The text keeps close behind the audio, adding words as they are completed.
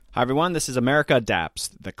Hi, everyone. This is America Adapts,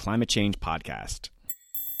 the climate change podcast.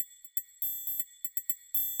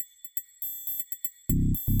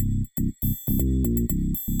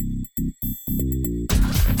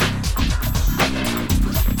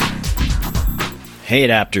 Hey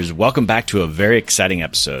Adapters, welcome back to a very exciting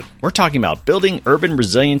episode. We're talking about building urban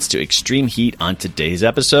resilience to extreme heat on today's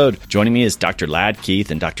episode. Joining me is Dr. Ladd Keith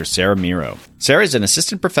and Dr. Sarah Miro. Sarah is an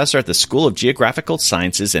assistant professor at the School of Geographical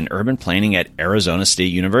Sciences and Urban Planning at Arizona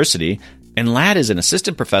State University, and Ladd is an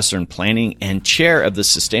assistant professor in planning and chair of the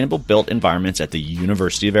Sustainable Built Environments at the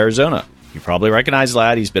University of Arizona. You probably recognize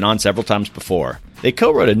Ladd, he's been on several times before. They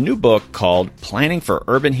co-wrote a new book called Planning for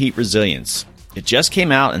Urban Heat Resilience. It just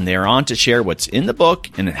came out and they're on to share what's in the book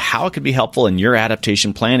and how it could be helpful in your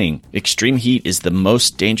adaptation planning. Extreme heat is the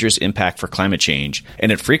most dangerous impact for climate change,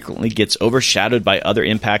 and it frequently gets overshadowed by other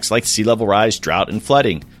impacts like sea level rise, drought, and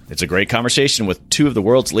flooding. It's a great conversation with two of the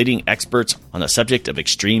world's leading experts on the subject of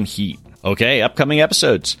extreme heat. Okay, upcoming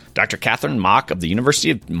episodes. Dr. Catherine Mock of the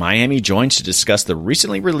University of Miami joins to discuss the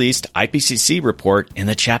recently released IPCC report in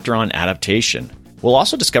the chapter on adaptation. We'll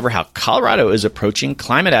also discover how Colorado is approaching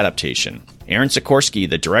climate adaptation. Aaron Sikorsky,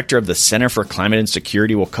 the director of the Center for Climate and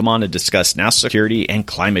Security, will come on to discuss national security and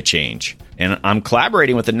climate change. And I'm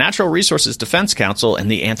collaborating with the Natural Resources Defense Council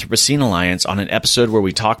and the Anthropocene Alliance on an episode where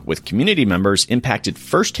we talk with community members impacted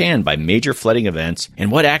firsthand by major flooding events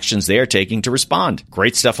and what actions they are taking to respond.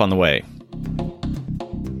 Great stuff on the way.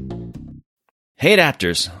 Hey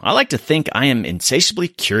Adapters, I like to think I am insatiably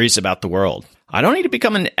curious about the world. I don't need to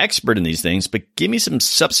become an expert in these things, but give me some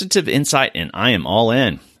substantive insight and I am all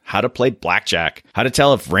in. How to play blackjack, how to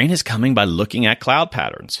tell if rain is coming by looking at cloud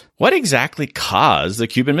patterns. What exactly caused the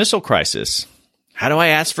Cuban Missile Crisis? How do I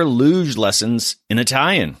ask for luge lessons in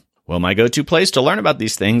Italian? Well, my go-to place to learn about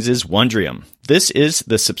these things is Wondrium. This is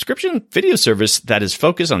the subscription video service that is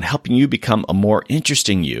focused on helping you become a more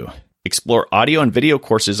interesting you. Explore audio and video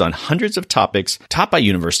courses on hundreds of topics taught by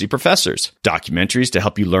university professors. Documentaries to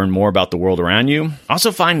help you learn more about the world around you.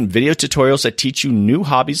 Also find video tutorials that teach you new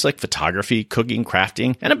hobbies like photography, cooking,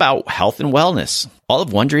 crafting, and about health and wellness. All of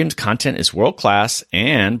Wondrium's content is world-class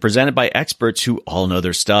and presented by experts who all know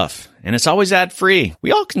their stuff. And it's always ad-free.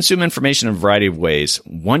 We all consume information in a variety of ways.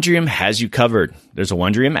 Wondrium has you covered. There's a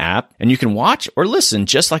Wondrium app, and you can watch or listen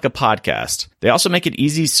just like a podcast. They also make it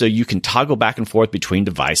easy so you can toggle back and forth between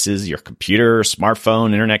devices, your computer,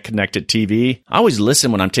 smartphone, internet-connected TV. I always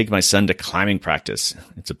listen when I'm taking my son to climbing practice.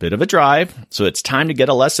 It's a bit of a drive, so it's time to get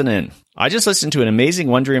a lesson in. I just listened to an amazing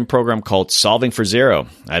Wondrium program called Solving for Zero.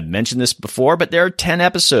 I've mentioned this before, but there are 10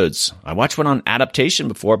 episodes. I watched one on adaptation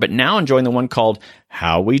before, but now enjoying the one called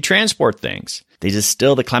How We Transport Things. They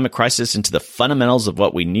distill the climate crisis into the fundamentals of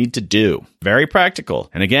what we need to do. Very practical.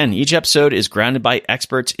 And again, each episode is grounded by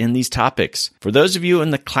experts in these topics. For those of you in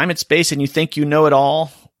the climate space and you think you know it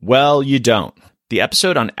all, well, you don't. The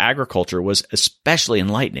episode on agriculture was especially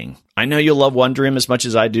enlightening. I know you'll love Wondrium as much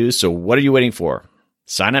as I do, so what are you waiting for?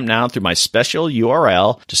 Sign up now through my special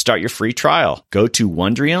URL to start your free trial. Go to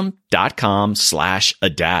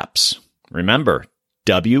wondrium.com/adapts. Remember,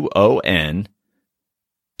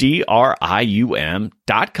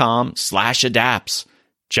 wondrium.com/adapts.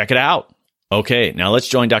 Check it out. Okay, now let's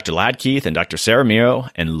join Dr. Ladd Keith and Dr. Sarah Miro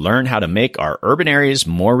and learn how to make our urban areas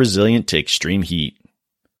more resilient to extreme heat.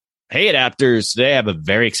 Hey Adapters, today I have a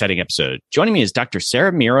very exciting episode. Joining me is Dr.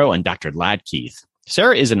 Sarah Miro and Dr. Ladd Keith.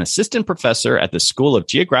 Sarah is an assistant professor at the School of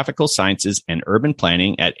Geographical Sciences and Urban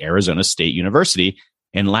Planning at Arizona State University,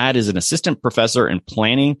 and Ladd is an assistant professor in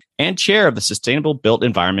planning and chair of the Sustainable Built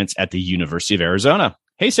Environments at the University of Arizona.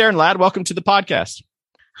 Hey, Sarah and Ladd, welcome to the podcast.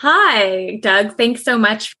 Hi, Doug. Thanks so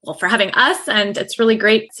much for having us. And it's really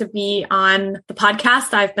great to be on the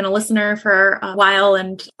podcast. I've been a listener for a while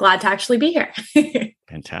and glad to actually be here.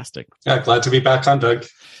 Fantastic. Yeah, glad to be back on, Doug.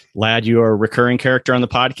 Ladd, you are a recurring character on the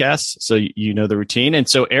podcast, so you know the routine. And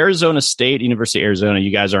so Arizona State, University of Arizona,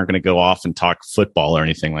 you guys aren't going to go off and talk football or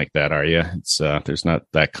anything like that, are you? It's there's not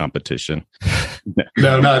that competition.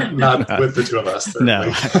 No, not with the two of us.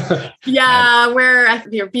 No. Yeah,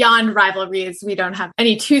 we're beyond rivalries. We don't have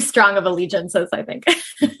any too strong of allegiances, I think.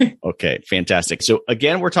 Okay, fantastic. So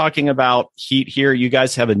again, we're talking about heat here. You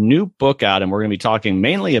guys have a new book out, and we're going to be talking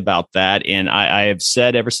mainly about that. And I have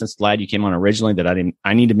said ever since, Ladd, you came on originally that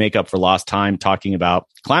I need to make up for lost time talking about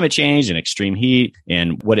climate change and extreme heat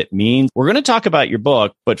and what it means. We're going to talk about your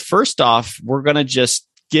book, but first off, we're going to just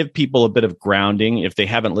give people a bit of grounding if they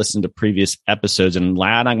haven't listened to previous episodes. And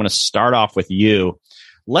Ladd, I'm going to start off with you.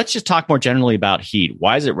 Let's just talk more generally about heat.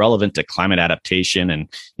 Why is it relevant to climate adaptation? And,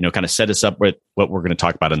 kind of set us up with what we're going to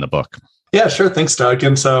talk about in the book. Yeah, sure. Thanks, Doug.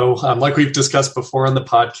 And so, like we've discussed before on the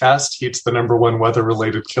podcast, heat's the number one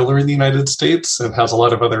weather-related killer in the United States and has a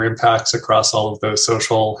lot of other impacts across all of those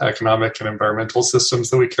social, economic, and environmental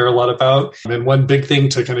systems that we care a lot about. And one big thing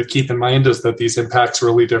to kind of keep in mind is that these impacts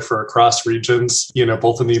really differ across regions,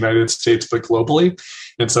 both in the United States, but globally.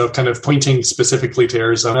 And so kind of pointing specifically to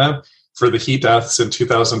Arizona, for the heat deaths in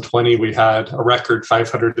 2020, we had a record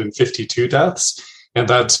 552 deaths. And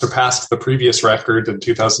that surpassed the previous record in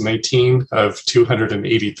 2018 of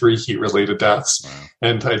 283 heat-related deaths. Wow.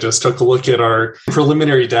 And I just took a look at our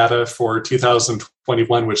preliminary data for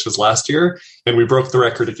 2021, which is last year, and we broke the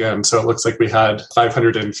record again. So it looks like we had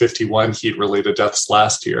 551 heat-related deaths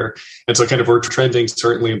last year. And so kind of we're trending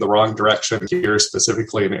certainly in the wrong direction here,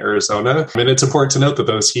 specifically in Arizona. And it's important to note that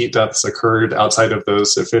those heat deaths occurred outside of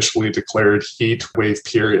those officially declared heat wave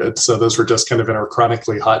periods. So those were just kind of in our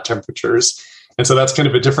chronically hot temperatures. And so that's kind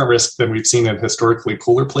of a different risk than we've seen in historically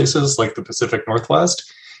cooler places like the Pacific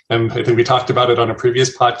Northwest. And I think we talked about it on a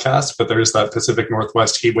previous podcast, but there's that Pacific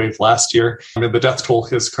Northwest heat wave last year. And the death toll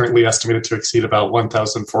is currently estimated to exceed about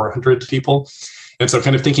 1,400 people. And so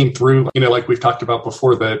kind of thinking through, like we've talked about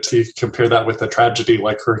before, that you compare that with a tragedy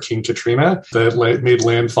like Hurricane Katrina that made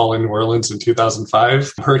landfall in New Orleans in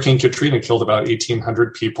 2005. Hurricane Katrina killed about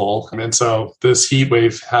 1,800 people. And so this heat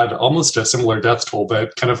wave had almost a similar death toll,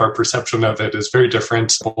 but kind of our perception of it is very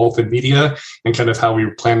different, both in media and kind of how we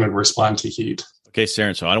plan and respond to heat. Okay,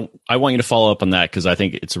 Saren, so I want you to follow up on that because I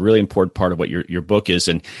think it's a really important part of what your book is,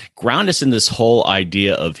 and ground us in this whole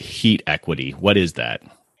idea of heat equity. What is that?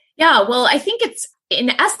 Yeah, well, I think it's,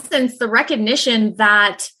 in essence, the recognition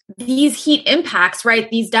that these heat impacts, right,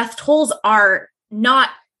 these death tolls are not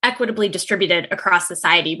equitably distributed across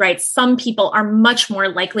society, right? Some people are much more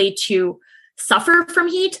likely to suffer from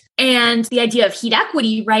heat. And the idea of heat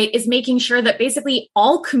equity, right, is making sure that basically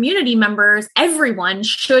all community members, everyone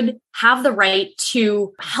should have the right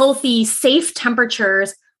to healthy, safe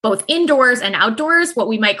temperatures, both indoors and outdoors, what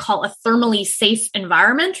we might call a thermally safe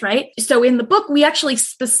environment, right? So in the book, we actually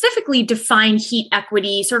specifically define heat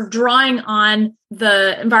equity, sort of drawing on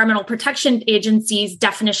the Environmental Protection Agency's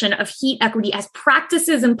definition of heat equity as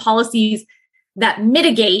practices and policies that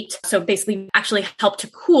mitigate, so basically actually help to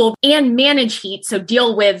cool and manage heat, so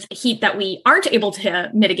deal with heat that we aren't able to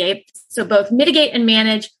mitigate. So both mitigate and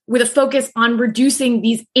manage with a focus on reducing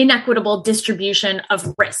these inequitable distribution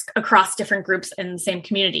of risk across different groups in the same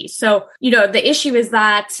community. So, the issue is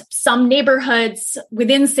that some neighborhoods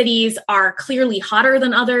within cities are clearly hotter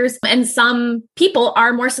than others, and some people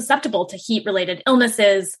are more susceptible to heat-related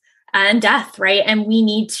illnesses and death, right? And we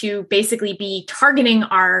need to basically be targeting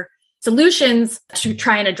our solutions to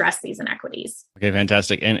try and address these inequities. Okay,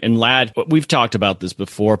 fantastic. And Ladd, we've talked about this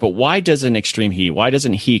before, but why doesn't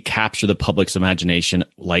heat capture the public's imagination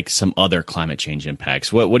like some other climate change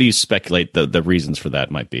impacts? What do you speculate the reasons for that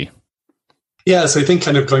might be? Yeah, so I think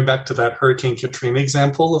kind of going back to that Hurricane Katrina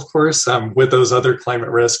example, of course, with those other climate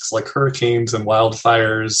risks like hurricanes and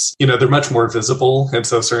wildfires, they're much more visible. And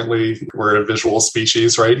so certainly we're a visual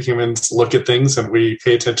species, right? Humans look at things and we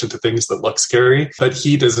pay attention to things that look scary. But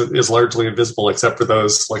heat is largely invisible except for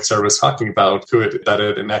those, like Sarah was talking about, that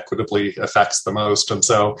it inequitably affects the most. And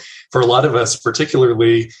so for a lot of us,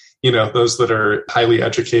 particularly, those that are highly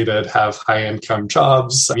educated, have high income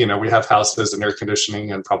jobs, we have houses and air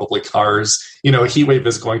conditioning and probably cars. A heat wave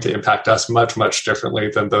is going to impact us much, much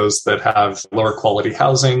differently than those that have lower quality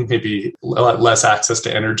housing, maybe less access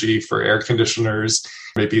to energy for air conditioners,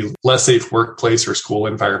 maybe less safe workplace or school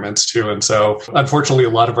environments too. And so unfortunately,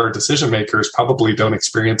 a lot of our decision makers probably don't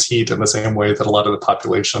experience heat in the same way that a lot of the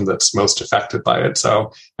population that's most affected by it.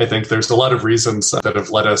 So I think there's a lot of reasons that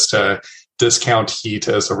have led us to discount heat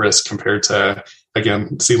as a risk compared to,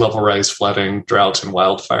 again, sea level rise, flooding, drought, and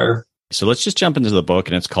wildfire. So let's just jump into the book,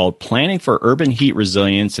 and it's called Planning for Urban Heat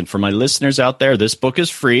Resilience. And for my listeners out there, this book is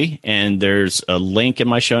free, and there's a link in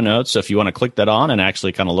my show notes. So if you want to click that on and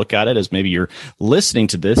actually kind of look at it as maybe you're listening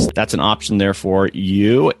to this, that's an option there for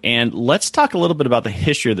you. And let's talk a little bit about the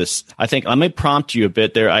history of this. I think I may prompt you a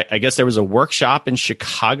bit there. I guess there was a workshop in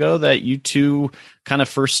Chicago that you two kind of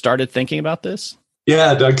first started thinking about this.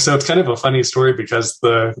 Yeah, Doug. So it's kind of a funny story because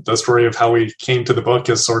the story of how we came to the book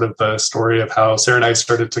is sort of the story of how Sarah and I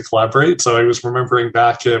started to collaborate. So I was remembering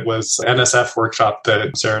back, it was NSF workshop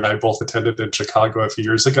that Sarah and I both attended in Chicago a few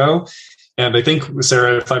years ago. And I think,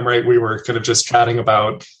 Sarah, if I'm right, we were kind of just chatting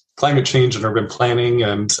about climate change and urban planning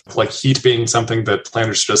and like heat being something that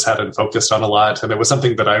planners just hadn't focused on a lot. And it was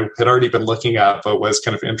something that I had already been looking at, but was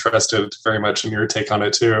kind of interested very much in your take on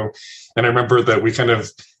it too. And I remember that we kind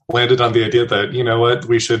of landed on the idea that, you know what,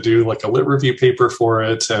 we should do like a lit review paper for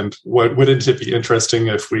it. And wouldn't it be interesting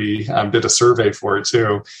if we did a survey for it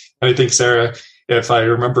too? And I think, Sarah, if I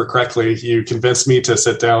remember correctly, you convinced me to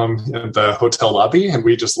sit down in the hotel lobby and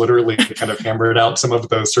we just literally kind of hammered out some of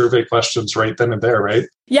those survey questions right then and there, right?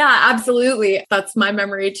 Yeah, absolutely. That's my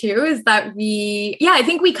memory too, is that I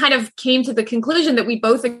think we kind of came to the conclusion that we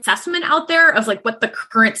both assessment out there of like what the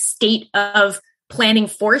current state of planning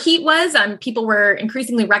for heat was. People were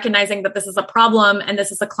increasingly recognizing that this is a problem and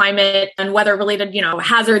this is a climate and weather related,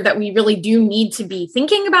 hazard that we really do need to be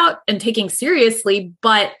thinking about and taking seriously.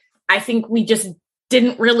 But I think we just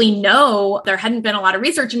didn't really know. There hadn't been a lot of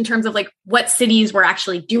research in terms of like what cities were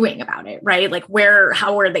actually doing about it, right? Like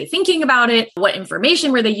how were they thinking about it? What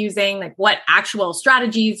information were they using? Like what actual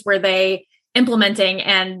strategies were they implementing?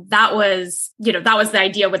 And that was the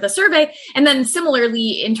idea with the survey. And then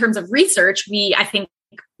similarly, in terms of research, I think,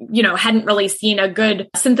 hadn't really seen a good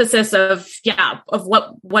synthesis of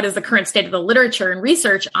what is the current state of the literature and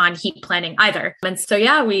research on heat planning either. And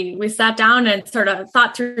so, we sat down and sort of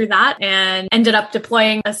thought through that and ended up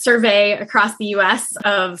deploying a survey across the US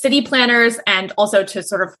of city planners and also to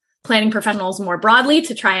sort of planning professionals more broadly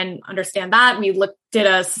to try and understand that. We did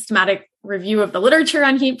a systematic review of the literature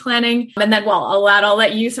on heat planning. And then, I'll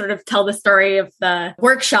let you sort of tell the story of the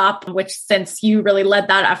workshop, which since you really led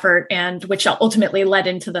that effort and which ultimately led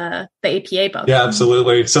into the APA book. Yeah,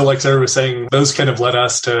 absolutely. So like Sarah was saying, those kind of led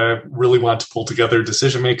us to really want to pull together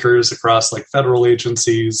decision makers across like federal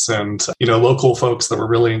agencies and, local folks that were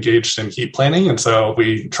really engaged in heat planning. And so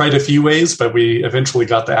we tried a few ways, but we eventually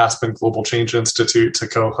got the Aspen Global Change Institute to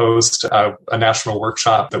co-host a national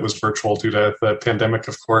workshop that was virtual due to the pandemic,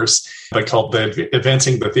 of course, but called the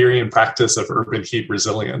Advancing the Theory and Practice of Urban Heat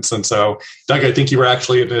Resilience. And so, Doug, I think you were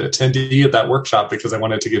actually an attendee at that workshop because I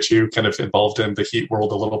wanted to get you kind of involved in the heat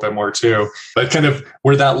world a little bit more too. But kind of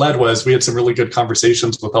where that led was we had some really good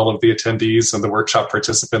conversations with all of the attendees and the workshop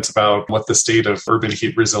participants about what the state of urban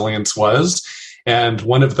heat resilience was. And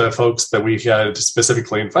one of the folks that we had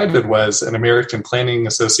specifically invited was an American Planning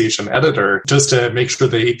Association editor, just to make sure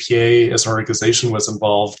the APA as an organization was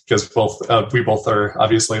involved, because we both are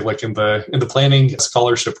obviously like in the planning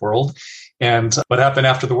scholarship world. And what happened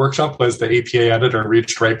after the workshop was the APA editor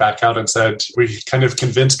reached right back out and said, we kind of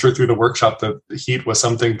convinced her through the workshop that heat was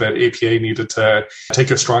something that APA needed to take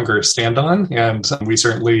a stronger stand on. And we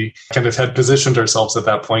certainly kind of had positioned ourselves at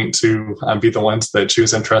that point to be the ones that she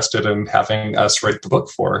was interested in having us write the book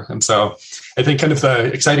for. And so I think kind of the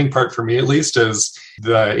exciting part for me, at least, is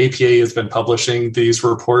the APA has been publishing these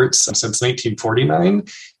reports since 1949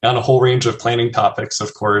 on a whole range of planning topics,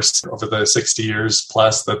 of course, over the 60 years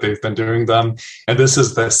plus that they've been doing them. And this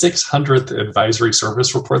is the 600th advisory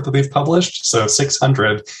service report that they've published. So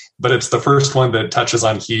 600, but it's the first one that touches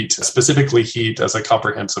on heat, specifically heat as a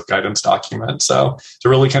comprehensive guidance document. So it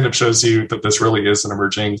really kind of shows you that this really is an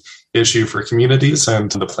emerging issue for communities and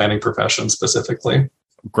the planning profession specifically.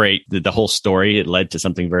 Great. The whole story, it led to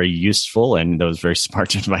something very useful, and that was very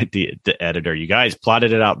smart by the editor. You guys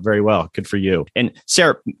plotted it out very well. Good for you. And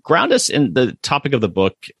Sarah, ground us in the topic of the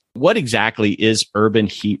book. What exactly is urban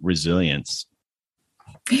heat resilience?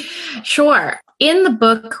 Sure. In the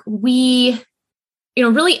book, we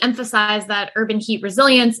really emphasize that urban heat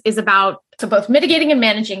resilience is about both mitigating and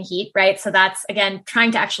managing heat, right? So that's, again, trying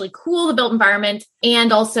to actually cool the built environment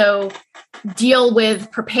and also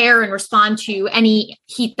prepare and respond to any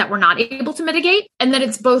heat that we're not able to mitigate. And then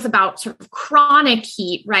it's both about sort of chronic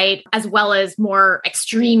heat, right? As well as more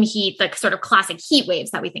extreme heat, like sort of classic heat waves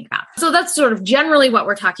that we think about. So that's sort of generally what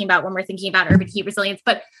we're talking about when we're thinking about urban heat resilience.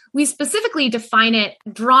 But we specifically define it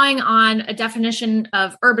drawing on a definition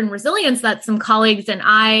of urban resilience that some colleagues and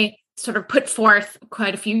I sort of put forth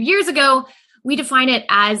quite a few years ago. We define it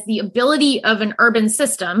as the ability of an urban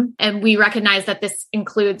system, and we recognize that this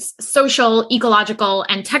includes social, ecological,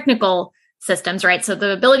 and technical systems, right? So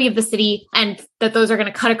the ability of the city, and that those are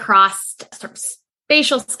going to cut across sort of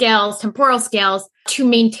spatial scales, temporal scales, to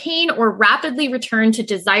maintain or rapidly return to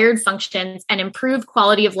desired functions and improve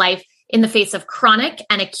quality of life in the face of chronic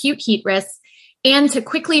and acute heat risks, and to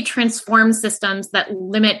quickly transform systems that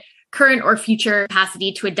limit current or future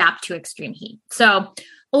capacity to adapt to extreme heat. So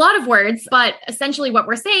a lot of words, but essentially what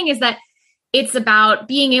we're saying is that it's about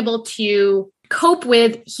being able to cope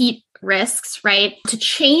with heat risks, right? To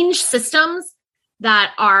change systems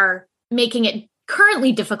that are making it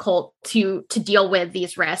currently difficult to deal with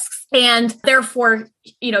these risks. And therefore,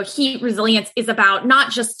 heat resilience is about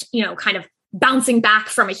not just, kind of bouncing back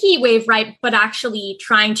from a heat wave, right? But actually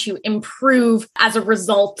trying to improve as a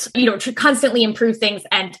result, to constantly improve things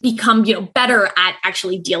and become, better at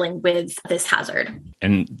actually dealing with this hazard.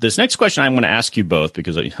 And this next question I want to ask you both,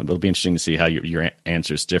 because it'll be interesting to see how your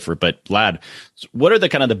answers differ. But Lad, what are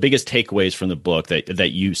the biggest takeaways from the book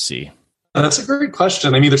that you see? That's a great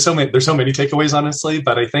question. I mean, there's so many takeaways, honestly,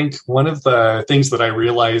 but I think one of the things that I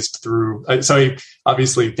realized so I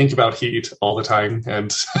obviously think about heat all the time and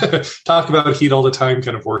talk about heat all the time,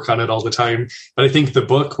 kind of work on it all the time. But I think the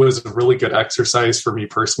book was a really good exercise for me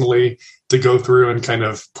personally to go through and kind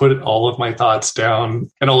of put all of my thoughts down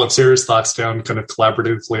and all of Sarah's thoughts down kind of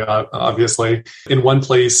collaboratively, obviously, in one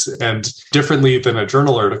place. And differently than a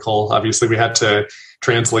journal article, obviously, we had to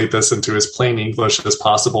translate this into as plain English as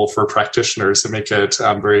possible for practitioners to make it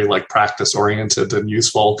very practice oriented and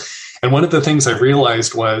useful. And one of the things I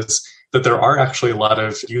realized was that there are actually a lot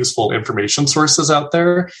of useful information sources out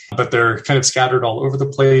there, but they're kind of scattered all over the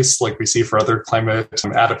place, like we see for other climate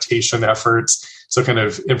adaptation efforts. So kind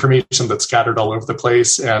of information that's scattered all over the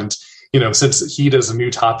place. And since heat is a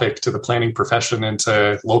new topic to the planning profession and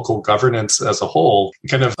to local governance as a whole,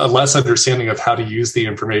 kind of a less understanding of how to use the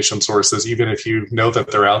information sources, even if you know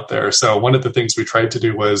that they're out there. So one of the things we tried to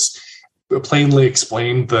do was plainly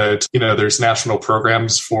explain that, there's national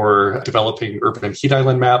programs for developing urban heat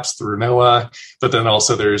island maps through NOAA, but then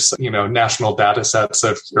also there's, national data sets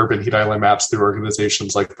of urban heat island maps through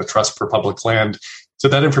organizations like the Trust for Public Land. So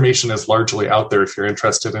that information is largely out there if you're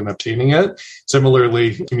interested in obtaining it.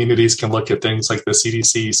 Similarly, communities can look at things like the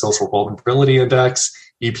CDC Social Vulnerability Index.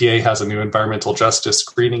 EPA has a new environmental justice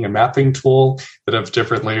screening and mapping tool that have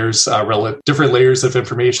different layers of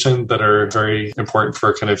information that are very important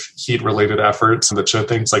for kind of heat-related efforts and that show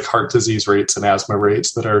things like heart disease rates and asthma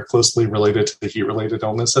rates that are closely related to the heat-related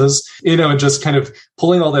illnesses. And just kind of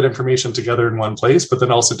pulling all that information together in one place, but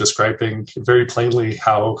then also describing very plainly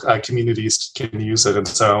how communities can use it. And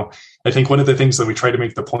so I think one of the things that we try to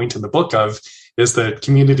make the point in the book of is that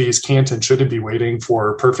communities can't and shouldn't be waiting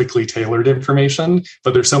for perfectly tailored information,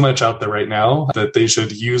 but there's so much out there right now that they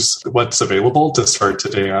should use what's available to start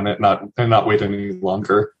today on it, not wait any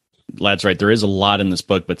longer. Lad's right. There is a lot in this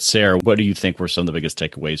book, but Sarah, what do you think were some of the biggest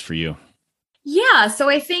takeaways for you? Yeah. So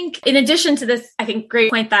I think in addition to this, great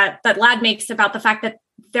point that Lad makes about the fact that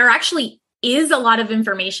there actually is a lot of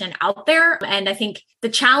information out there. And I think the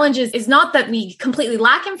challenge is not that we completely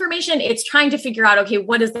lack information. It's trying to figure out, okay,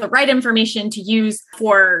 what is the right information to use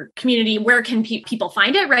for community? Where can people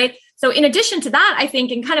find it, right? So in addition to that, I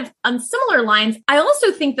think, and kind of on similar lines, I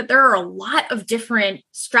also think that there are a lot of different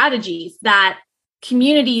strategies that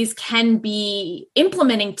communities can be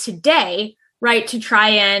implementing today, right, to try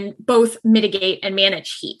and both mitigate and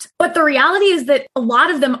manage heat. But the reality is that a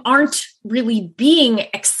lot of them aren't really being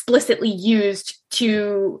explicitly used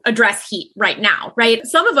to address heat right now, right?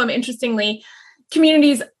 Some of them, interestingly,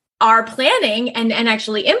 communities are planning and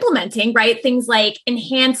actually implementing, right? Things like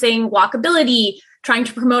enhancing walkability, trying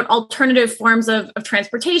to promote alternative forms of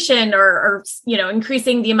transportation or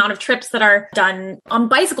increasing the amount of trips that are done on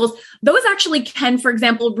bicycles. Those actually can, for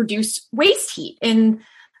example, reduce waste heat in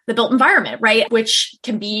the built environment, right? Which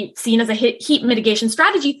can be seen as a heat mitigation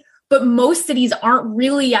strategy, but most cities aren't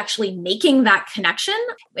really actually making that connection.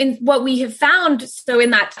 And what we have found, so in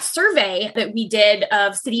that survey that we did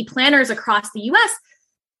of city planners across the US,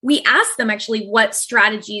 we asked them actually what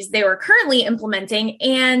strategies they were currently implementing.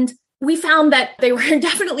 And we found that they were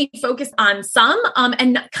definitely focused on some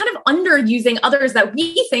and kind of underusing others that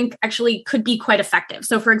we think actually could be quite effective.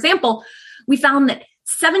 So for example, we found that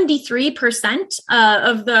 73%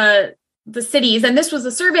 of the cities, and this was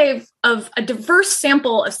a survey of a diverse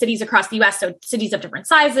sample of cities across the US, so cities of different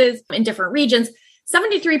sizes in different regions,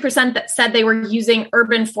 73% that said they were using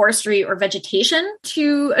urban forestry or vegetation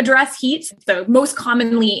to address heat. The most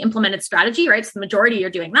commonly implemented strategy, right? So the majority are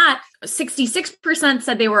doing that. 66%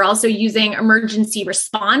 said they were also using emergency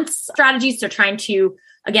response strategies. So trying to,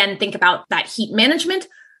 again, think about that heat management.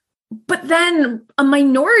 But then a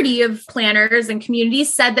minority of planners and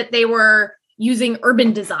communities said that they were using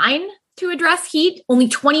urban design to address heat. Only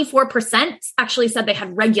 24% actually said they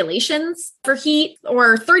had regulations for heat,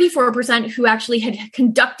 or 34% who actually had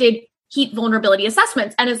conducted heat vulnerability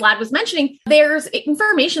assessments. And as Lad was mentioning, there's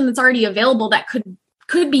information that's already available that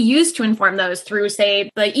could be used to inform those through,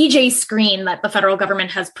 say, the EJ screen that the federal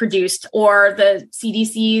government has produced or the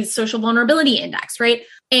CDC's Social Vulnerability Index, right?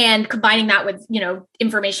 And combining that with,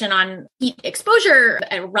 information on heat exposure,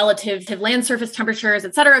 relative to land surface temperatures,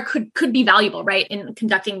 et cetera, could be valuable, right, in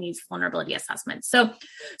conducting these vulnerability assessments. So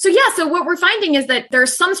what we're finding is that there are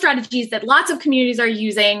some strategies that lots of communities are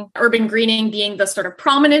using, urban greening being the sort of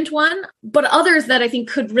prominent one, but others that I think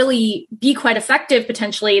could really be quite effective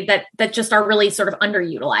potentially that just are really sort of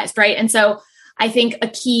underutilized, right? And so I think a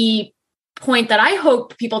key point that I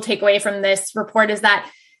hope people take away from this report is that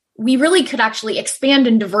we really could actually expand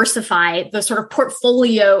and diversify the sort of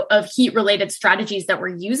portfolio of heat-related strategies that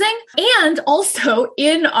we're using. And also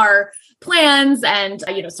in our plans and,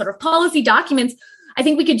 sort of policy documents, I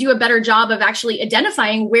think we could do a better job of actually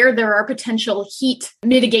identifying where there are potential heat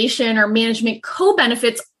mitigation or management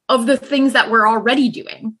co-benefits of the things that we're already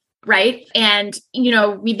doing. Right. And,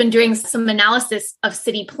 we've been doing some analysis of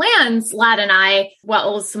city plans, Lad and I,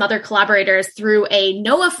 some other collaborators through a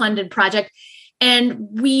NOAA funded project. And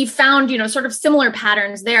we found, sort of similar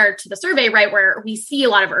patterns there to the survey, right, where we see a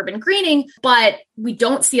lot of urban greening, but we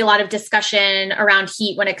don't see a lot of discussion around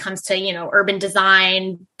heat when it comes to, urban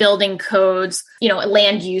design, building codes,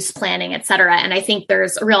 land use planning, et cetera. And I think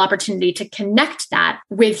there's a real opportunity to connect that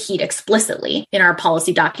with heat explicitly in our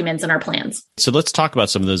policy documents and our plans. So let's talk about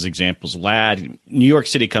some of those examples. Lad, New York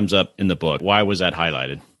City comes up in the book. Why was that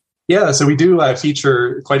highlighted? Yeah, so we do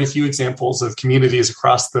feature quite a few examples of communities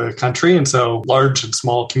across the country. And so large and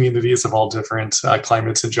small communities of all different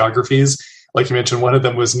climates and geographies. Like you mentioned, one of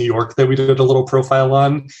them was New York that we did a little profile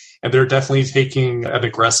on. And they're definitely taking an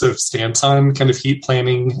aggressive stance on kind of heat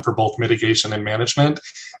planning for both mitigation and management,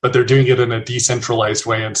 but they're doing it in a decentralized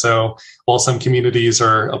way. And so while some communities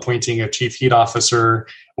are appointing a chief heat officer,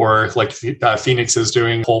 or like Phoenix is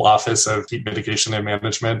doing a whole office of heat mitigation and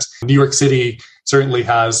management, New York City certainly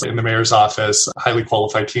has in the mayor's office a highly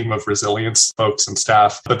qualified team of resilience folks and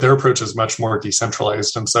staff, but their approach is much more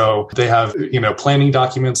decentralized. And so they have, planning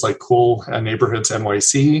documents like Cool Neighborhoods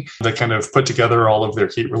NYC that kind of put together all of their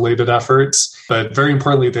heat related efforts. But very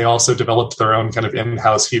importantly, they also developed their own kind of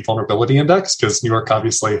in-house heat vulnerability index, because New York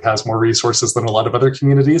obviously has more resources than a lot of other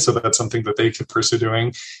communities. So that's something that they could pursue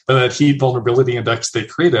doing. But that heat vulnerability index they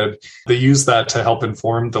created, they use that to help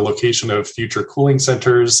inform the location of future cooling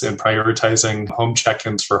centers and prioritizing home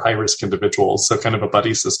check-ins for high-risk individuals. So kind of a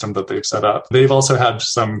buddy system that they've set up. They've also had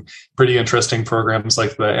some pretty interesting programs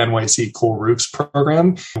like the NYC Cool Roofs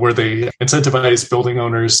program, where they incentivize building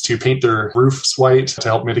owners to paint their roofs white to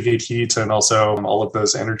help mitigate heat and also all of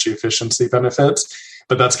those energy efficiency benefits.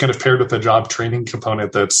 But that's kind of paired with a job training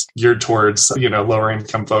component that's geared towards, lower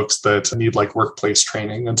income folks that need like workplace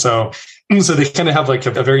training. And so they kind of have like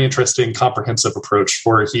a very interesting comprehensive approach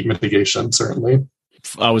for heat mitigation, certainly.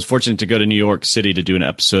 I was fortunate to go to New York City to do an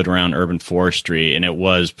episode around urban forestry, and it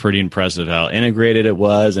was pretty impressive how integrated it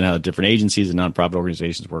was and how different agencies and nonprofit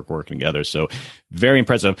organizations working together. So very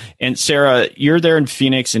impressive. And Sarah, you're there in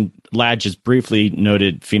Phoenix, and Lad just briefly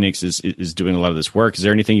noted Phoenix is doing a lot of this work. Is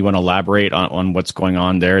there anything you want to elaborate on what's going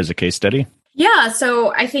on there as a case study? Yeah.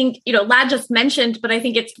 So I think, Lad just mentioned, but I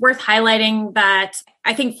think it's worth highlighting that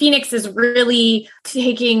I think Phoenix is really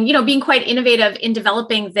taking, being quite innovative in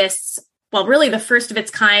developing this, really the first of its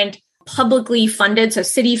kind, publicly funded, so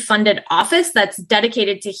city funded office that's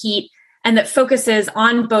dedicated to heat and that focuses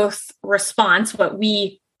on both response, what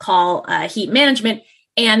we call heat management,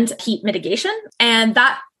 and heat mitigation. And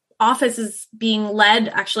that office is being led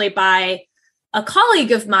actually by a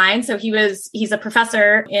colleague of mine. So he's a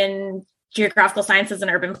professor in geographical sciences and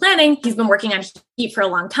urban planning. He's been working on heat for a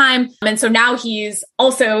long time. And so now he's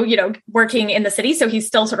also, working in the city. So he's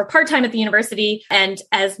still sort of part-time at the university and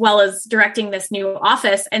as well as directing this new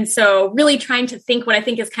office. And so really trying to think what I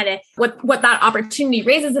think is kind of what that opportunity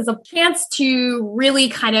raises is a chance to really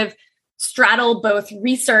kind of straddle both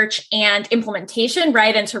research and implementation,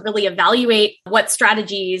 right? And to really evaluate what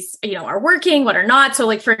strategies, are working, what are not. So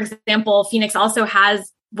like, for example, Phoenix also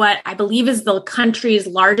has what I believe is the country's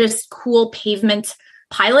largest cool pavement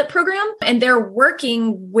pilot program. And they're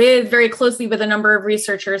working very closely with a number of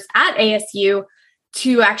researchers at ASU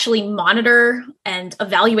to actually monitor and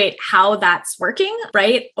evaluate how that's working,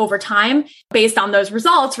 right, over time. Based on those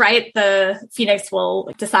results, right, the Phoenix will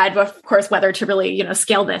decide, of course, whether to really,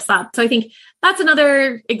 scale this up. So I think that's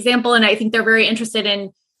another example. And I think they're very interested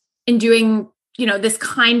in doing this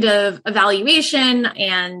kind of evaluation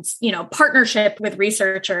and, partnership with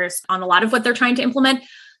researchers on a lot of what they're trying to implement.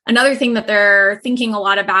 Another thing that they're thinking a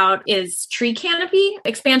lot about is tree canopy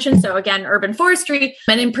expansion. So again, urban forestry.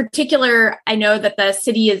 And in particular, I know that the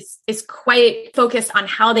city is quite focused on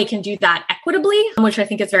how they can do that equitably, which I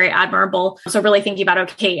think is very admirable. So really thinking about,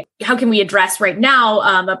 okay, how can we address right now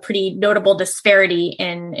a pretty notable disparity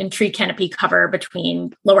in tree canopy cover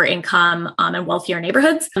between lower income and wealthier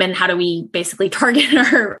neighborhoods? And how do we basically target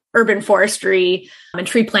our urban forestry and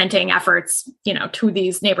tree planting efforts, to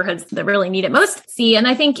these neighborhoods that really need it most? And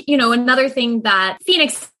I think, another thing that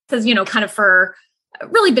Phoenix has, kind of for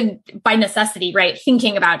really been by necessity, right?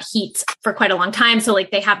 Thinking about heat for quite a long time. So like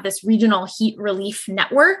they have this regional heat relief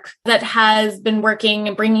network that has been working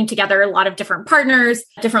and bringing together a lot of different partners,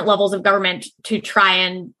 different levels of government to try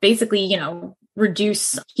and basically,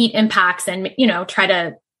 reduce heat impacts and,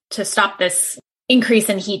 try to stop this increase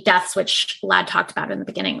in heat deaths, which Ladd talked about in the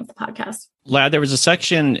beginning of the podcast. Ladd, there was a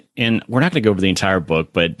section in, we're not going to go over the entire book,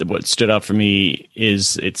 but what stood out for me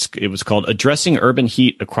is it was called Addressing Urban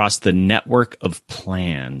Heat Across the Network of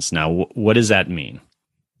Plans. Now, what does that mean?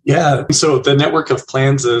 Yeah. So the network of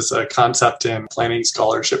plans is a concept in planning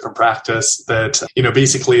scholarship and practice that,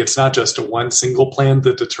 basically it's not just one single plan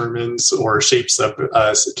that determines or shapes a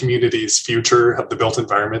community's future of the built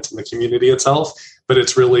environment and the community itself, but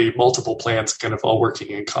it's really multiple plans kind of all working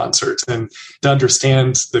in concert. And to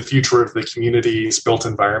understand the future of the community's built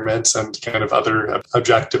environments and kind of other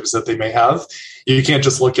objectives that they may have, you can't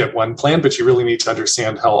just look at one plan, but you really need to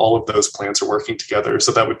understand how all of those plans are working together.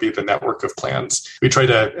 So that would be the network of plans. We try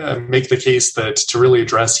to make the case that to really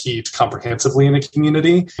address heat comprehensively in a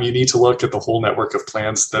community, you need to look at the whole network of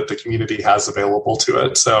plans that the community has available to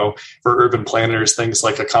it. So for urban planners, things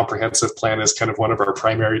like a comprehensive plan is kind of one of our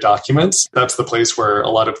primary documents. That's the place where a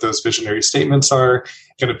lot of those visionary statements are,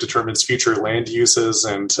 kind of determines future land uses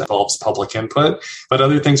and involves public input. But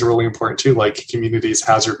other things are really important too, like communities'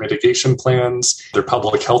 hazard mitigation plans, their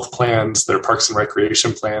public health plans, their parks and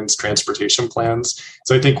recreation plans, transportation plans.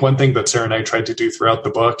 So I think one thing that Sarah and I tried to do throughout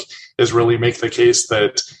the book is really make the case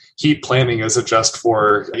that heat planning isn't just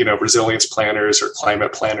for, resilience planners or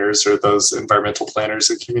climate planners or those environmental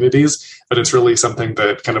planners in communities, but it's really something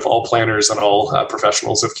that kind of all planners and all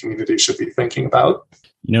professionals of communities should be thinking about.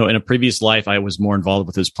 In a previous life, I was more involved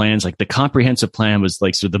with those plans. Like the comprehensive plan was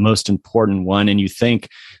like sort of the most important one. And you think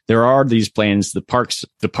there are these plans, the Parks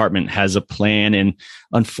Department has a plan. And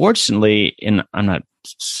unfortunately, and I'm not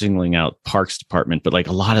singling out Parks Department, but like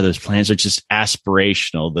a lot of those plans are just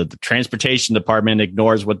aspirational. The Transportation Department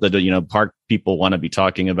ignores what the park people want to be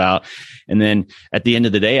talking about. And then at the end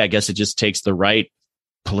of the day, I guess it just takes the right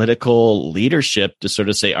political leadership to sort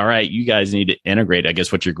of say, all right, you guys need to integrate, I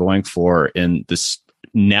guess, what you're going for in this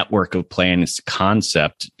network of plans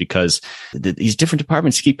concept, because these different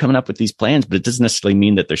departments keep coming up with these plans, but it doesn't necessarily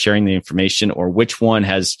mean that they're sharing the information or which one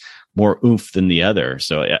has more oomph than the other.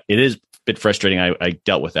 So it is a bit frustrating. I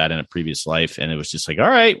dealt with that in a previous life, and it was just like, all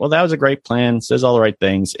right, well, that was a great plan, says all the right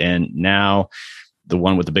things, and now the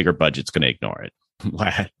one with the bigger budget's going to ignore it.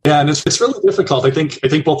 Yeah, and it's really difficult. I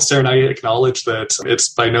think both Sarah and I acknowledge that it's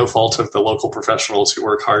by no fault of the local professionals who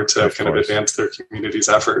work hard to kind of advance their community's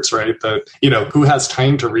efforts, right? That, who has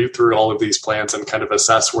time to read through all of these plans and kind of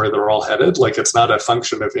assess where they're all headed? Like, it's not a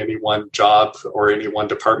function of any one job or any one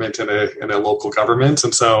department in a local government.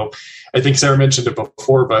 And so I think Sarah mentioned it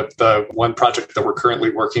before, but the one project that we're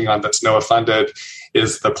currently working on that's NOAA funded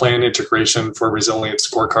is the Plan Integration for Resilience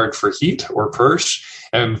Scorecard for Heat, or PIRSH.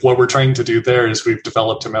 And what we're trying to do there is we've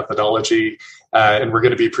developed a methodology, and we're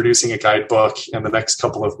going to be producing a guidebook in the next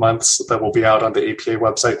couple of months that will be out on the APA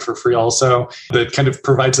website for free also, that kind of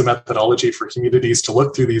provides a methodology for communities to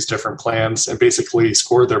look through these different plans and basically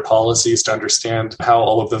score their policies to understand how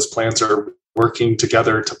all of those plans are working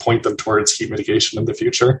together to point them towards heat mitigation in the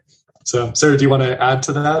future. So, Sarah, do you want to add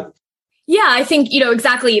to that? Yeah, I think,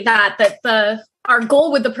 exactly that our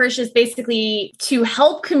goal with the PIRSH is basically to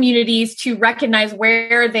help communities to recognize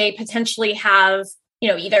where they potentially have,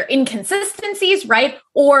 either inconsistencies, right?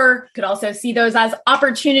 Or could also see those as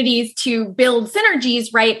opportunities to build synergies,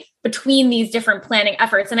 right, between these different planning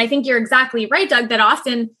efforts. And I think you're exactly right, Doug, that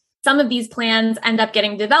often some of these plans end up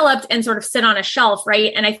getting developed and sort of sit on a shelf,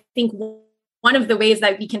 right? And I think one of the ways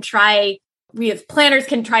that we as planners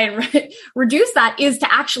can try and reduce that is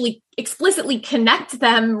to actually explicitly connect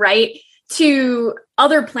them, right, to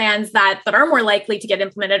other plans that are more likely to get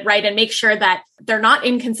implemented, right? And make sure that they're not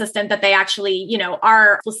inconsistent, that they actually,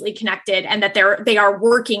 are explicitly connected and that they are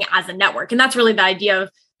working as a network. And that's really the idea of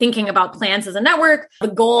thinking about plans as a network. The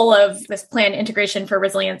goal of this Plan Integration for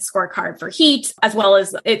Resilience Scorecard for Heat, as well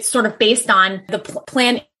as it's sort of based on the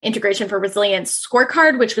Plan Integration for Resilience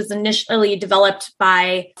Scorecard, which was initially developed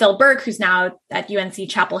by Phil Burke, who's now at UNC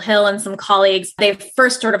Chapel Hill, and some colleagues. They've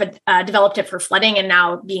first sort of developed it for flooding and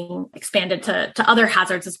now being expanded to other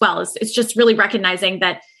hazards as well. It's just really recognizing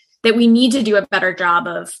that we need to do a better job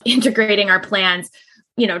of integrating our plans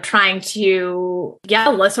trying to,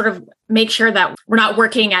 let's sort of make sure that we're not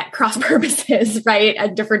working at cross purposes, right?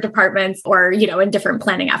 At different departments or, in different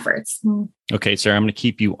planning efforts. Okay, Sarah, I'm going to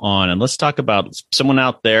keep you on and let's talk about someone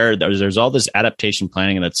out there. There's all this adaptation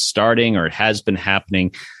planning that's starting or it has been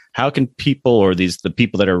happening. How can people or the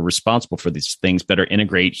people that are responsible for these things better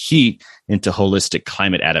integrate heat into holistic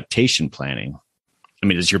climate adaptation planning? I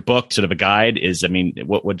mean, is your book sort of a guide?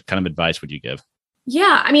 What kind of advice would you give?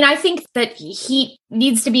 Yeah, I think that heat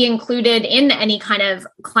needs to be included in any kind of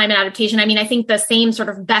climate adaptation. I think the same sort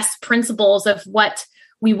of best principles of what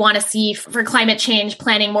we want to see for climate change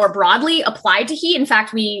planning more broadly apply to heat. In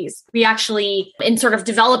fact, we actually, in sort of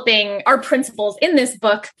developing our principles in this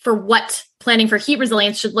book for what planning for heat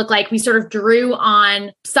resilience should look like, we sort of drew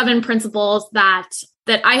on 7 principles that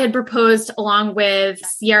I had proposed along with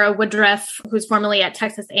Sierra Woodruff, who's formerly at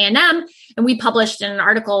Texas A&M. And we published in an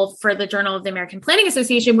article for the Journal of the American Planning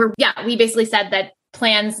Association where, we basically said that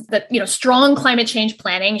plans that, strong climate change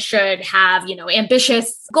planning should have,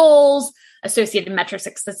 ambitious goals, associated metrics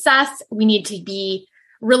of success. We need to be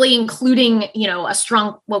really including, a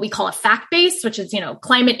strong, what we call a fact base, which is,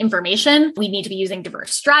 climate information. We need to be using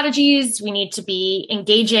diverse strategies. We need to be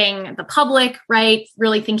engaging the public, right?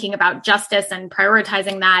 Really thinking about justice and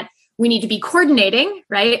prioritizing that. We need to be coordinating,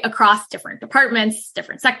 right? Across different departments,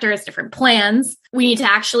 different sectors, different plans. We need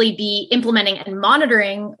to actually be implementing and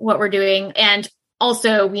monitoring what we're doing. And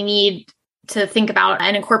also we need to think about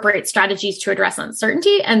and incorporate strategies to address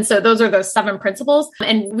uncertainty. And so those are those 7 principles.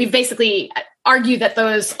 And we've basically argued that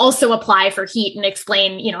those also apply for heat and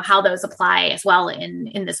explain, how those apply as well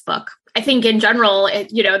in this book. I think in general,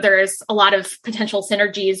 there's a lot of potential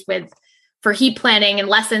synergies for heat planning and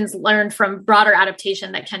lessons learned from broader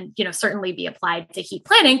adaptation that can, certainly be applied to heat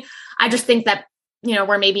planning. I just think that,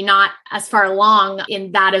 we're maybe not as far along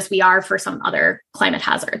in that as we are for some other climate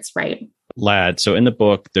hazards, right? Lad. So in the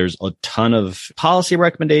book, there's a ton of policy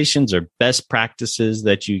recommendations or best practices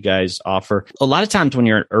that you guys offer. A lot of times when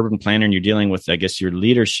you're an urban planner and you're dealing with, I guess, your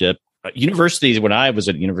leadership, universities, when I was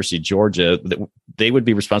at University of Georgia, they would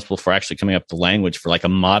be responsible for actually coming up with the language for like a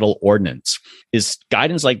model ordinance. Is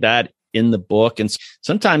guidance like that in the book? And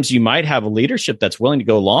sometimes you might have a leadership that's willing to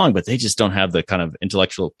go along, but they just don't have the kind of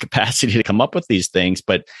intellectual capacity to come up with these things.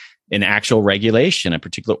 But an actual regulation, a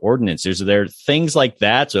particular ordinance. There things like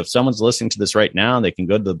that. So if someone's listening to this right now, they can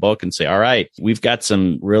go to the book and say, all right, we've got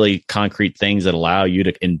some really concrete things that allow you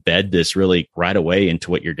to embed this really right away into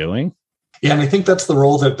what you're doing. Yeah, and I think that's the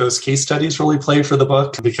role that those case studies really play for the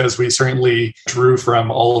book, because we certainly drew from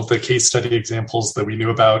all of the case study examples that we knew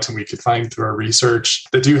about and we could find through our research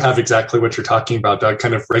that do have exactly what you're talking about, Doug,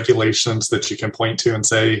 kind of regulations that you can point to and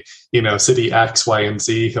say, city X, Y, and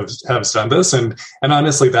Z have done this. And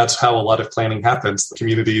honestly, that's how a lot of planning happens. The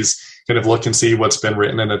communities kind of look and see what's been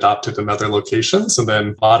written and adopted in other locations and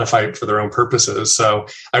then modify it for their own purposes. So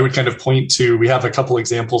I would kind of point to, we have a couple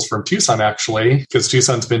examples from Tucson, actually, because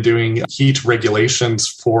Tucson's been doing heat regulations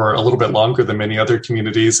for a little bit longer than many other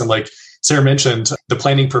communities. And like Sarah mentioned, the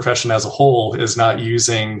planning profession as a whole is not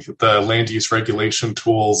using the land use regulation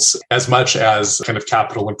tools as much as kind of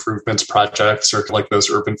capital improvements projects or like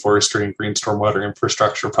those urban forestry and green stormwater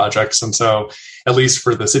infrastructure projects. And so at least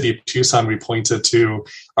for the city of Tucson, we pointed to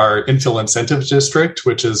our infill incentive district,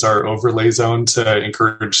 which is our overlay zone to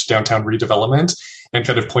encourage downtown redevelopment, and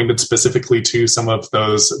kind of pointed specifically to some of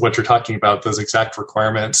those, what you're talking about, those exact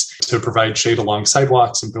requirements to provide shade along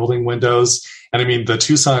sidewalks and building windows. And I mean, the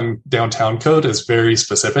Tucson downtown code is very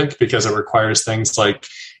specific because it requires things like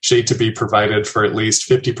shade to be provided for at least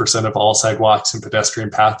 50% of all sidewalks and pedestrian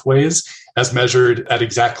pathways, as measured at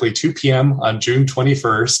exactly 2 p.m. on June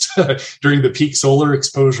 21st during the peak solar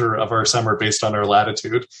exposure of our summer based on our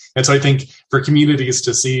latitude. And so I think for communities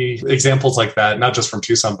to see examples like that, not just from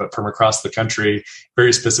Tucson, but from across the country,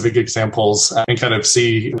 very specific examples, and kind of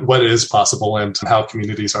see what is possible and how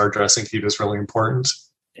communities are addressing heat is really important.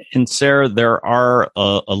 And Sarah, there are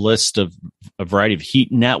a list of a variety of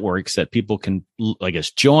heat networks that people can, I guess,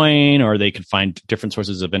 join, or they can find different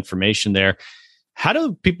sources of information there. How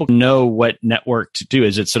do people know what network to do?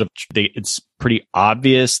 Is it sort of, it's pretty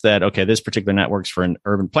obvious that, okay, this particular network's for an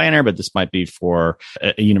urban planner, but this might be for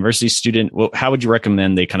a university student? Well, how would you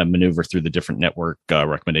recommend they kind of maneuver through the different network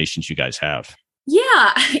recommendations you guys have? Yeah,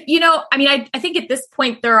 I think at this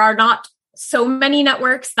point, there are not so many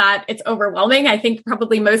networks that it's overwhelming. I think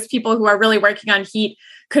probably most people who are really working on heat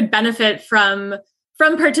could benefit from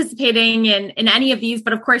from participating in any of these,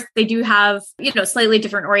 but of course they do have, slightly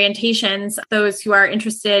different orientations. Those who are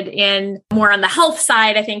interested in more on the health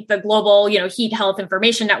side, I think the global, heat health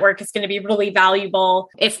information network is going to be really valuable.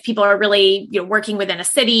 If people are really, working within a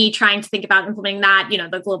city, trying to think about implementing that,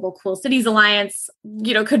 the Global Cool Cities Alliance,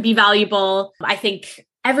 could be valuable. I think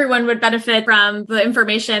everyone would benefit from the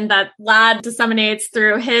information that Lad disseminates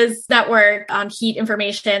through his network on heat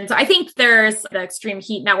information. So I think there's the Extreme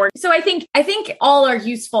Heat Network. So I think all are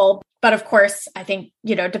useful. But of course, I think,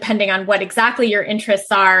 depending on what exactly your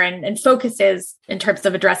interests are and focus is in terms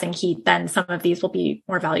of addressing heat, then some of these will be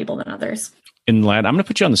more valuable than others. And Lad, I'm going to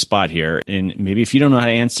put you on the spot here. And maybe if you don't know how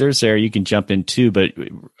to answer, Sarah, you can jump in too. But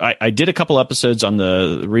I did a couple episodes on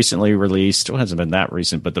the recently released, it hasn't been that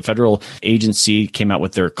recent, but the federal agency came out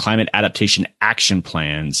with their climate adaptation action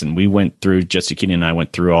plans. And we went through, Jesse Keenan and I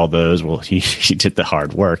went through all those. Well, he did the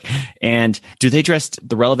hard work. And do they address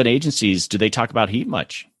the relevant agencies? Do they talk about heat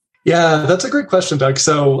much? Yeah, that's a great question, Doug.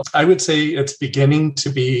 So I would say it's beginning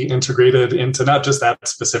to be integrated into not just that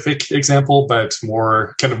specific example, but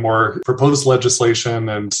more proposed legislation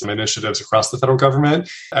and some initiatives across the federal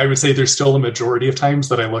government. I would say there's still a majority of times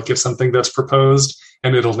that I look at something that's proposed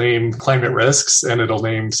and it'll name climate risks and it'll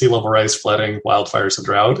name sea level rise, flooding, wildfires, and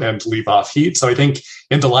drought, and leave off heat. So I think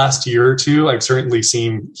in the last year or two, I've certainly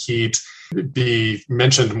seen heat be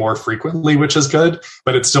mentioned more frequently, which is good,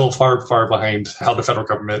 but it's still far, far behind how the federal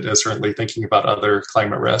government is certainly thinking about other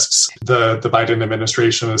climate risks. The Biden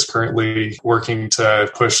administration is currently working to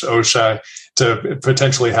push OSHA to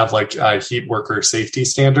potentially have heat worker safety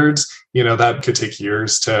standards. That could take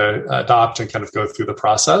years to adopt and kind of go through the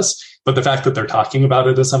process. But the fact that they're talking about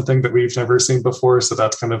it is something that we've never seen before. So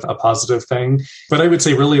that's kind of a positive thing. But I would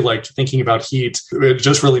say really thinking about heat, it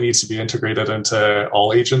just really needs to be integrated into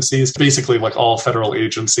all agencies, basically all federal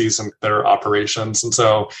agencies and their operations. And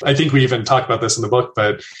so I think we even talk about this in the book,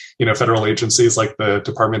 but federal agencies like the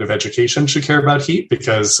Department of Education should care about heat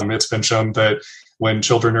because it's been shown that when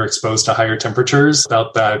children are exposed to higher temperatures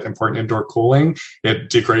without that important indoor cooling,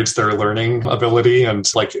 it degrades their learning ability and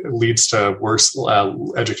leads to worse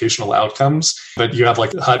educational outcomes. But you have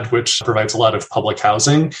HUD, which provides a lot of public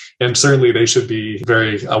housing, and certainly they should be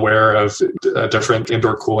very aware of different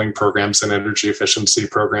indoor cooling programs and energy efficiency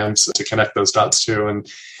programs to connect those dots too. And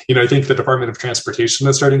I think the Department of Transportation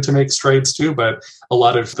is starting to make strides too, but a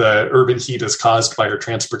lot of the urban heat is caused by our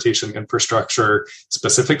transportation infrastructure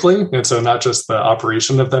specifically. And so not just the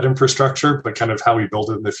operation of that infrastructure, but kind of how we build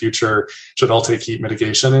it in the future should all take heat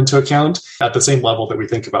mitigation into account at the same level that we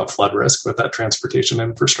think about flood risk with that transportation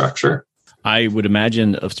infrastructure. I would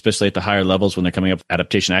imagine, especially at the higher levels when they're coming up with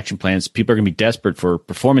adaptation action plans, people are going to be desperate for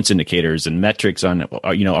performance indicators and metrics on,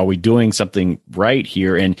 are we doing something right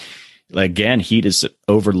here? And again, heat is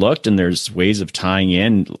overlooked, and there's ways of tying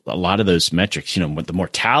in a lot of those metrics. With the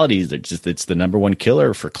mortality, it's the number one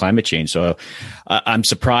killer for climate change. So I'm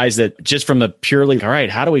surprised that just from a purely, all right,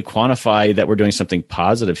 how do we quantify that we're doing something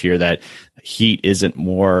positive here, that heat isn't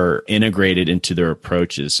more integrated into their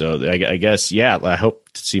approaches. So I guess, I hope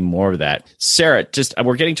to see more of that. Sarah,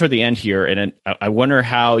 we're getting toward the end here, and I wonder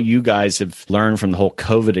how you guys have learned from the whole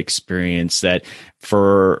COVID experience that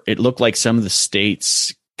it looked like some of the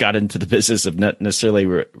states got into the business of not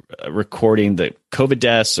necessarily recording the COVID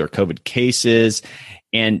deaths or COVID cases.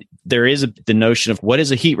 And there is the notion of what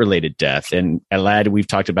is a heat-related death. And Lad, we've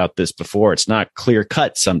talked about this before. It's not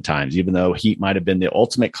clear-cut sometimes, even though heat might have been the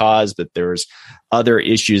ultimate cause, but there's other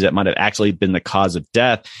issues that might have actually been the cause of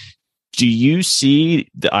death. Do you see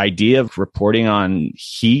the idea of reporting on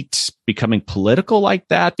heat becoming political like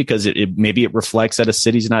that? Because maybe it reflects that a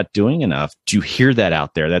city's not doing enough. Do you hear that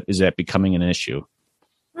out there? Is that becoming an issue?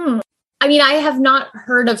 I mean, I have not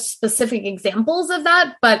heard of specific examples of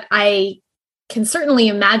that, but I can certainly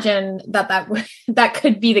imagine that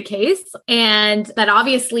could be the case. And that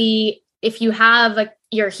obviously, if you have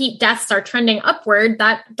your heat deaths are trending upward,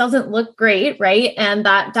 that doesn't look great, right? And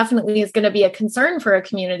that definitely is going to be a concern for a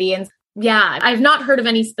community. And I've not heard of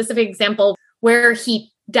any specific example where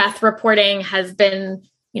heat death reporting has been,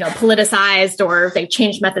 politicized or they've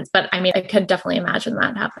changed methods. But I mean, I could definitely imagine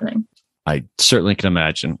that happening. I certainly can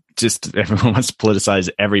imagine. Just everyone wants to politicize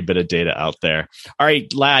every bit of data out there. All right,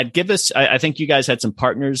 Lad, give us, I think you guys had some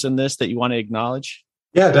partners in this that you want to acknowledge.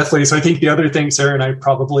 Yeah, definitely. So I think the other thing Sarah and I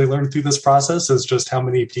probably learned through this process is just how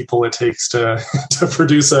many people it takes to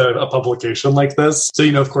produce a publication like this. So,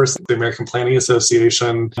 of course, the American Planning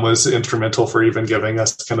Association was instrumental for even giving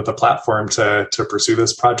us kind of the platform to pursue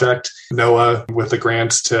this project. NOAA with the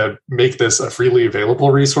grant to make this a freely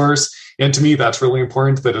available resource. And to me, that's really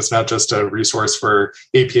important that it's not just a resource for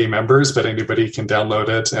APA members, but anybody can download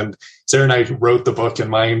it. And Sarah and I wrote the book in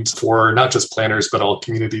mind for not just planners, but all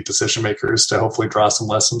community decision makers to hopefully draw some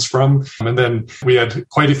lessons from. And then we had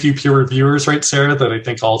quite a few peer reviewers, right, Sarah, that I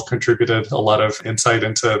think all contributed a lot of insight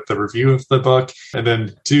into the review of the book. And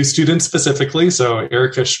then 2 students specifically. So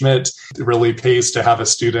Erica Schmidt really pays to have a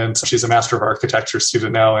student. She's a Master of Architecture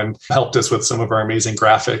student now and helped us with some of our amazing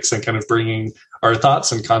graphics and kind of bringing our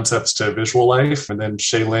thoughts and concepts to visual life. And then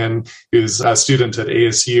Shaylin, who's a student at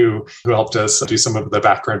ASU, who helped us do some of the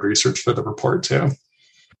background research for the report too.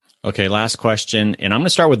 Okay, last question. And I'm going to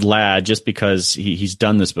start with Lad just because he's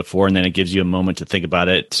done this before, and then it gives you a moment to think about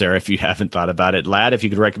it. Sarah, if you haven't thought about it. Lad, if you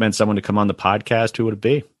could recommend someone to come on the podcast, who would it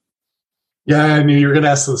be? Yeah, I knew you were going to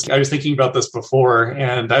ask this. I was thinking about this before,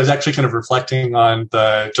 and I was actually kind of reflecting on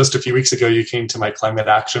just a few weeks ago, you came to my climate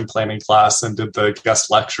action planning class and did the guest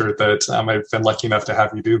lecture that I've been lucky enough to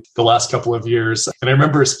have you do the last couple of years. And I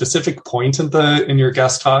remember a specific point in your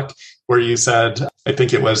guest talk where you said, I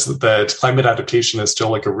think it was that climate adaptation is still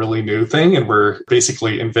like a really new thing, and we're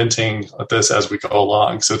basically inventing this as we go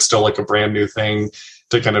along. So it's still like a brand new thing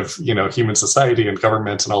to kind of, human society and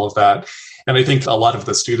government and all of that. And I think a lot of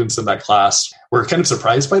the students in that class were kind of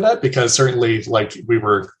surprised by that, because certainly we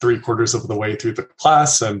were 3/4 of the way through the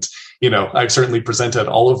class. And, I've certainly presented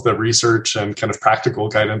all of the research and kind of practical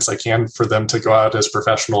guidance I can for them to go out as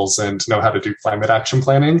professionals and know how to do climate action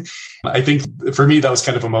planning. I think for me, that was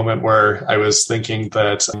kind of a moment where I was thinking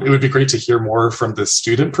that it would be great to hear more from the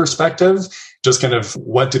student perspective, just kind of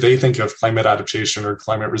what do they think of climate adaptation or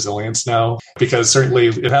climate resilience now? Because certainly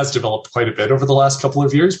it has developed quite a bit over the last couple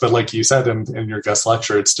of years, but like you said in your guest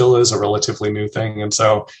lecture, it still is a relatively new thing. And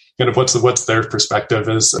so kind of what's their perspective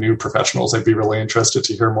as new professionals? I'd be really interested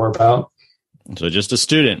to hear more about. So just a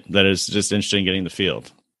student that is just interested in getting the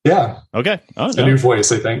field. Yeah. Okay. It's a new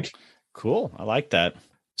voice, I think. Cool. I like that.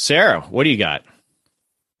 Sarah, what do you got?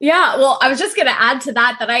 Yeah, well, I was just going to add to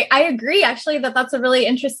that I agree, actually, that's a really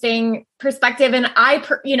interesting perspective. And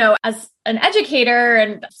as an educator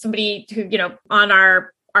and somebody who, on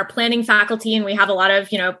our planning faculty, and we have a lot of,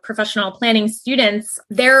 professional planning students,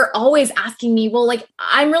 they're always asking me, well,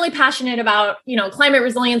 I'm really passionate about, climate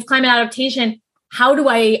resilience, climate adaptation. How do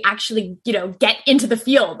I actually, get into the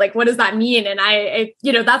field? What does that mean? And I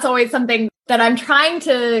that's always something that I'm trying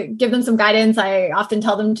to give them some guidance. I often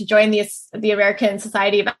tell them to join the American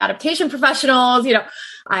Society of Adaptation Professionals.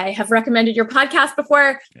 I have recommended your podcast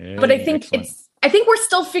before, but I think I think we're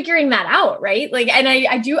still figuring that out, right? And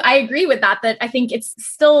I agree with that I think it's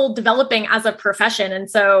still developing as a profession. And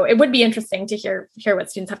so it would be interesting to hear what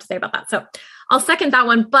students have to say about that. So I'll second that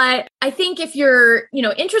one. But I think if you're,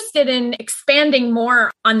 interested in expanding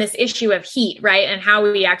more on this issue of heat, right, and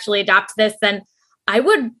how we actually adapt this, then I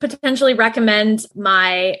would potentially recommend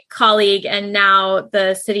my colleague and now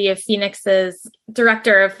the City of Phoenix's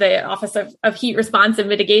director of the Office of Heat Response and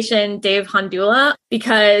Mitigation, Dave Hondula,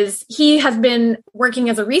 because he has been working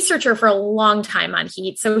as a researcher for a long time on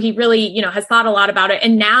heat. So he really, has thought a lot about it.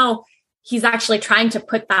 And now he's actually trying to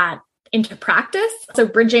put that into practice. So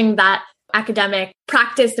bridging that academic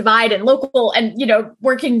practice divide and local and,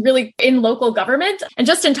 working really in local government. And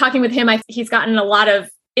just in talking with him, he's gotten a lot of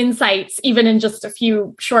insights, even in just a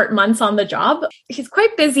few short months on the job. He's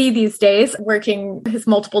quite busy these days working his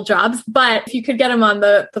multiple jobs, but if you could get him on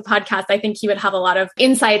the podcast, I think he would have a lot of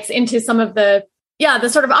insights into some of the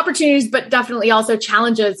sort of opportunities, but definitely also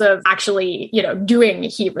challenges of actually, doing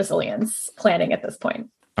heat resilience planning at this point.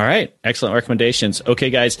 All right. Excellent recommendations. Okay,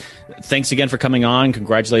 guys, thanks again for coming on.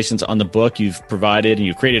 Congratulations on the book you've provided, and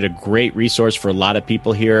you've created a great resource for a lot of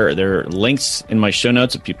people here. There are links in my show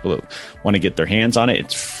notes if people want to get their hands on it.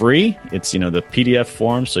 It's free. It's, the PDF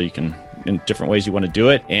form, so you can, in different ways you want to do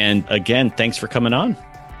it. And again, thanks for coming on.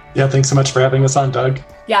 Yeah, thanks so much for having us on, Doug.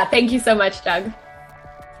 Yeah, thank you so much, Doug.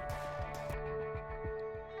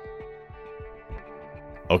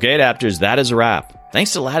 Okay, Adapters, that is a wrap.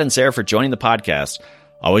 Thanks to Lad and Sarah for joining the podcast.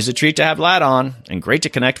 Always a treat to have Lad on, and great to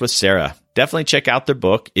connect with Sarah. Definitely check out their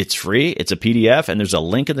book. It's free, it's a PDF, and there's a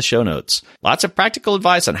link in the show notes. Lots of practical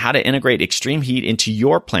advice on how to integrate extreme heat into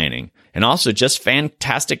your planning, and also just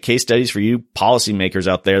fantastic case studies for you policymakers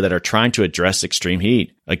out there that are trying to address extreme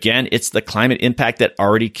heat. Again, it's the climate impact that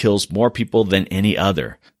already kills more people than any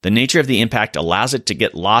other. The nature of the impact allows it to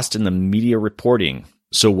get lost in the media reporting.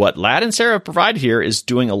 So what Lad and Sarah provide here is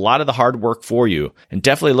doing a lot of the hard work for you, and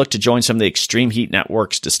definitely look to join some of the extreme heat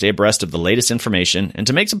networks to stay abreast of the latest information and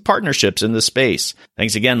to make some partnerships in this space.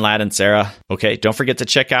 Thanks again, Lad and Sarah. Okay, don't forget to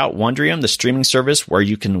check out Wondrium, the streaming service where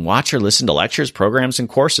you can watch or listen to lectures, programs, and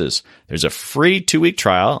courses. There's a free 2-week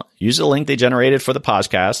trial. Use the link they generated for the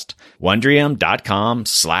podcast,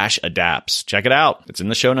 wondrium.com/adapts. Check it out. It's in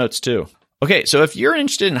the show notes too. Okay, so if you're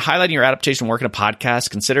interested in highlighting your adaptation work in a podcast,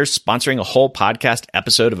 consider sponsoring a whole podcast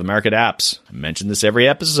episode of America Adapts. I mention this every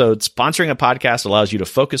episode. Sponsoring a podcast allows you to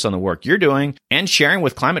focus on the work you're doing and sharing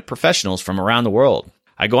with climate professionals from around the world.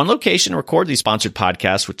 I go on location and record these sponsored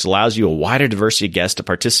podcasts, which allows you a wider diversity of guests to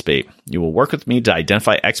participate. You will work with me to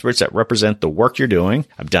identify experts that represent the work you're doing.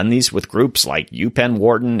 I've done these with groups like UPenn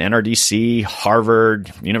Wharton, NRDC,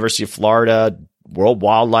 Harvard, University of Florida, World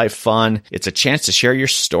Wildlife Fund. It's a chance to share your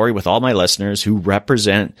story with all my listeners who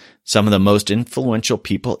represent some of the most influential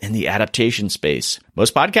people in the adaptation space.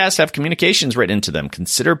 Most podcasts have communications written into them.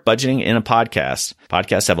 Consider budgeting in a podcast.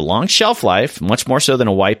 Podcasts have a long shelf life, much more so than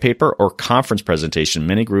a white paper or conference presentation.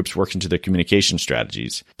 Many groups work into their communication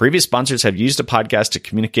strategies. Previous sponsors have used a podcast to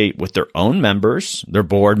communicate with their own members, their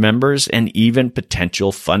board members, and even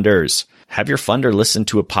potential funders. Have your funder listen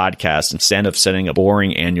to a podcast instead of sending a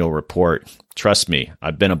boring annual report. Trust me,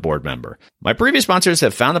 I've been a board member. My previous sponsors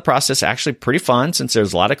have found the process actually pretty fun since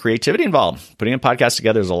there's a lot of creativity involved. Putting a podcast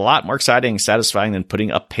together is a lot more exciting and satisfying than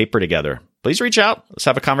putting a paper together. Please reach out. Let's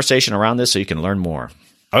have a conversation around this so you can learn more.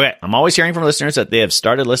 Okay, I'm always hearing from listeners that they have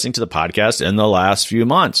started listening to the podcast in the last few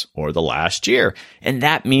months or the last year, and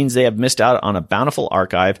that means they have missed out on a bountiful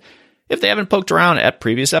archive if they haven't poked around at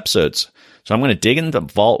previous episodes. So I'm going to dig in the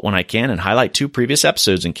vault when I can and highlight 2 previous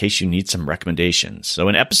episodes in case you need some recommendations. So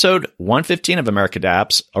in episode 115 of America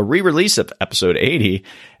Adapts, a re-release of episode 80,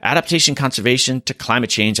 Adaptation Conservation to Climate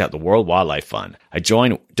Change at the World Wildlife Fund, I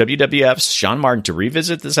joined WWF's Sean Martin to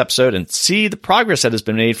revisit this episode and see the progress that has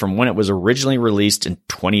been made from when it was originally released in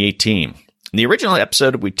 2018. In the original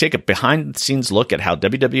episode, we take a behind-the-scenes look at how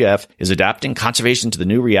WWF is adapting conservation to the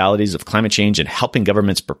new realities of climate change and helping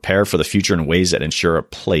governments prepare for the future in ways that ensure a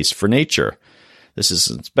place for nature. This is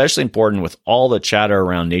especially important with all the chatter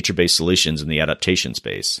around nature-based solutions in the adaptation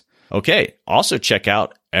space. Okay, also check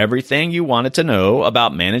out everything you wanted to know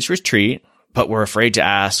about Managed Retreat, but we're afraid to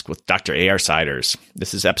ask with Dr. A.R. Siders.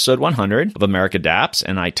 This is episode 100 of America Adapts,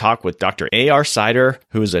 and I talk with Dr. A.R. Sider,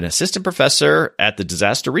 who is an assistant professor at the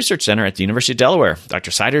Disaster Research Center at the University of Delaware.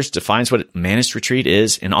 Dr. Siders defines what managed retreat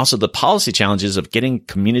is and also the policy challenges of getting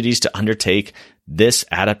communities to undertake this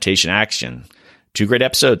adaptation action. 2 great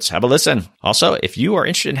episodes. Have a listen. Also, if you are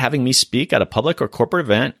interested in having me speak at a public or corporate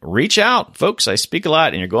event, reach out. Folks, I speak a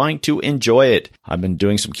lot and you're going to enjoy it. I've been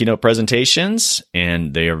doing some keynote presentations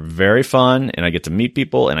and they are very fun and I get to meet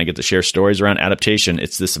people and I get to share stories around adaptation.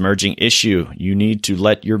 It's this emerging issue. You need to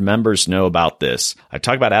let your members know about this. I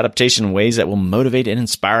talk about adaptation in ways that will motivate and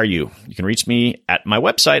inspire you. You can reach me at my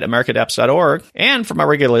website, americaadapts.org. And for my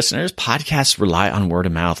regular listeners, podcasts rely on word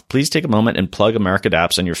of mouth. Please take a moment and plug America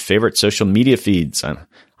Adapts on your favorite social media feed.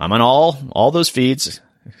 I'm on all those feeds,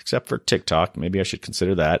 except for TikTok. Maybe I should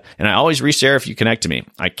consider that. And I always reshare if you connect to me.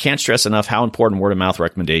 I can't stress enough how important word of mouth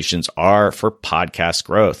recommendations are for podcast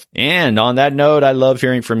growth. And on that note, I love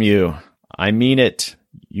hearing from you. I mean it.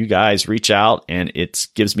 You guys reach out and it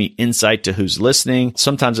gives me insight to who's listening.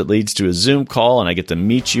 Sometimes it leads to a Zoom call and I get to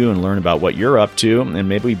meet you and learn about what you're up to. And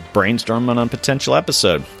maybe we brainstorm on a potential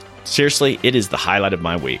episode. Seriously, it is the highlight of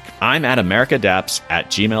my week. I'm at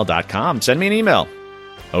americaadapts@gmail.com. Send me an email.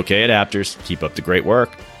 Okay, adapters, keep up the great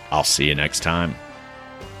work. I'll see you next time.